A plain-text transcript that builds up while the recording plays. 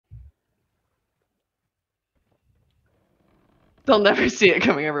They'll never see it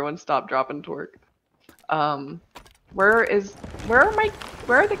coming. Everyone stop, drop, and torque. Where's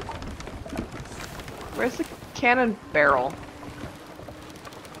the cannon barrel?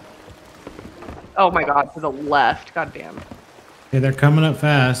 Oh my god, to the left. God damn. Okay, they're coming up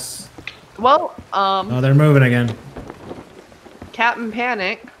fast. Well, oh, they're moving again. Captain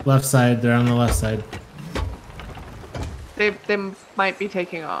Panic. Left side, they're on the left side. They might be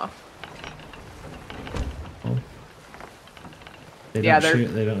taking off. Oh. They don't shoot,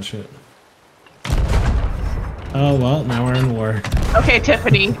 they don't shoot. Oh well, now we're in war. Okay,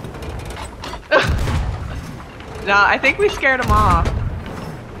 Tiffany. No, I think we scared them off.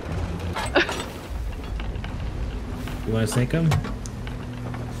 You want to sink them?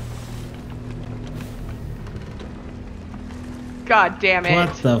 God damn it.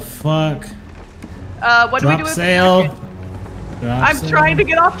 What the fuck? What do we do with sail. the I'm sail. Trying to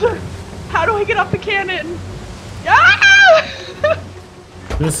get off the... How do I get off the cannon? Ah!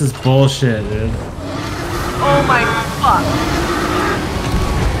 This is bullshit, dude. Oh my fuck.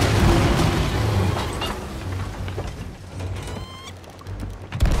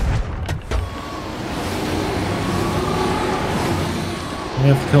 We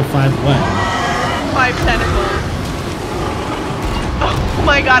have to kill 5 what? 5 tentacles. Oh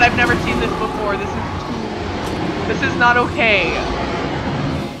my god, I've never seen this before. This is not okay.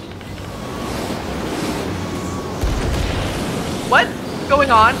 What's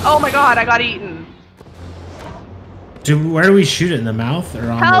going on? Oh my god, I got eaten. Where do we shoot it? In the mouth or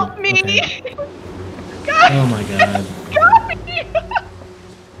on Help the... me! Okay. God. Oh my god. Got me!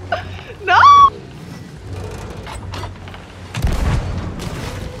 No!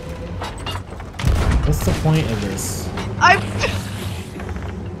 What's the point of this?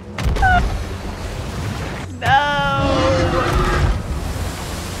 No!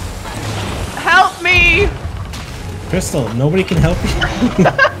 Help me! Crystal, nobody can help you.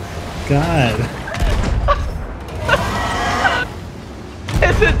 God.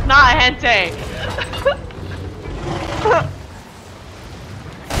 This is not hentai.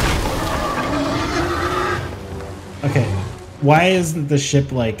 Okay, why isn't the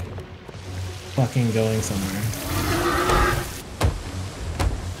ship like fucking going somewhere?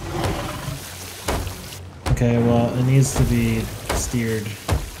 Okay, well, it needs to be steered.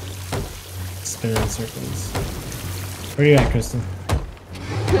 Spin in circles. Where are you at, Crystal?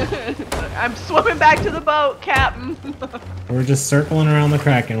 I'm swimming back to the boat, Captain. We're just circling around the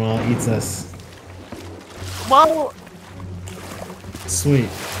Kraken while it eats us. Well... Sweet.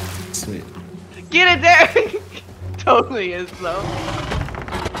 Sweet. Get it there! Totally is, though.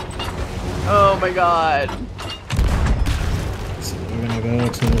 Oh my god. So we're gonna go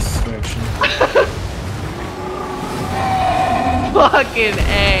to this direction. Fucking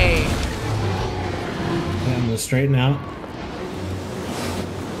A. Okay, I'm gonna straighten out.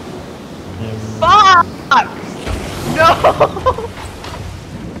 Fuck! No!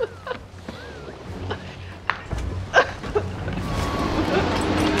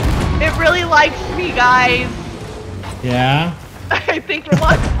 It really likes me, guys. Yeah? I think it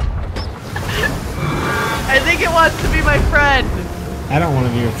wants... I think it wants to be my friend. I don't want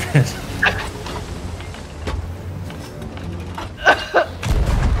to be your friend.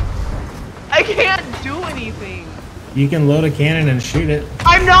 I can't do anything. You can load a cannon and shoot it.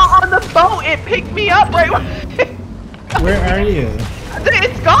 I'm not on the boat. It picked me up right when... Where are you?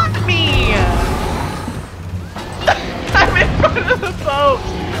 It's got me. I'm in front of the boat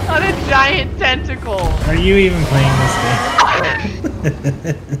on a giant tentacle. Are you even playing this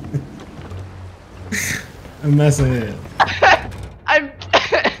game? I'm messing with it. I'm...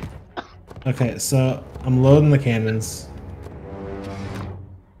 Okay, so I'm loading the cannons.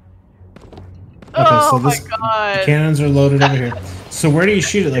 Okay, oh so my god. The cannons are loaded over here. So where do you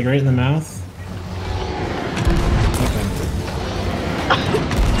shoot it? Like right in the mouth?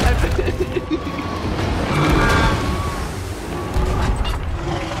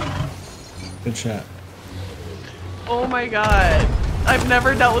 Good shot. Oh my god. I've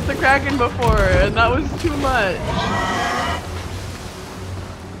never dealt with the Kraken before, and that was too much.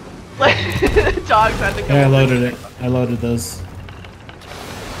 Dogs had to come. Yeah, I loaded it. I loaded those.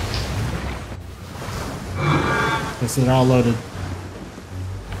 Okay, so they're all loaded.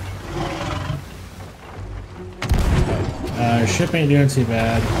 Our ship ain't doing too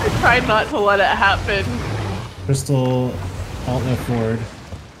bad. I tried not to let it happen. Crystal, alt F forward.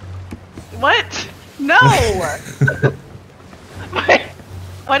 What? No!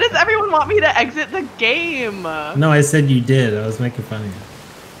 Why does everyone want me to exit the game? No, I said you did. I was making fun of you.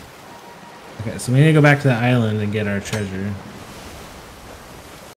 Okay, so we need to go back to the island and get our treasure.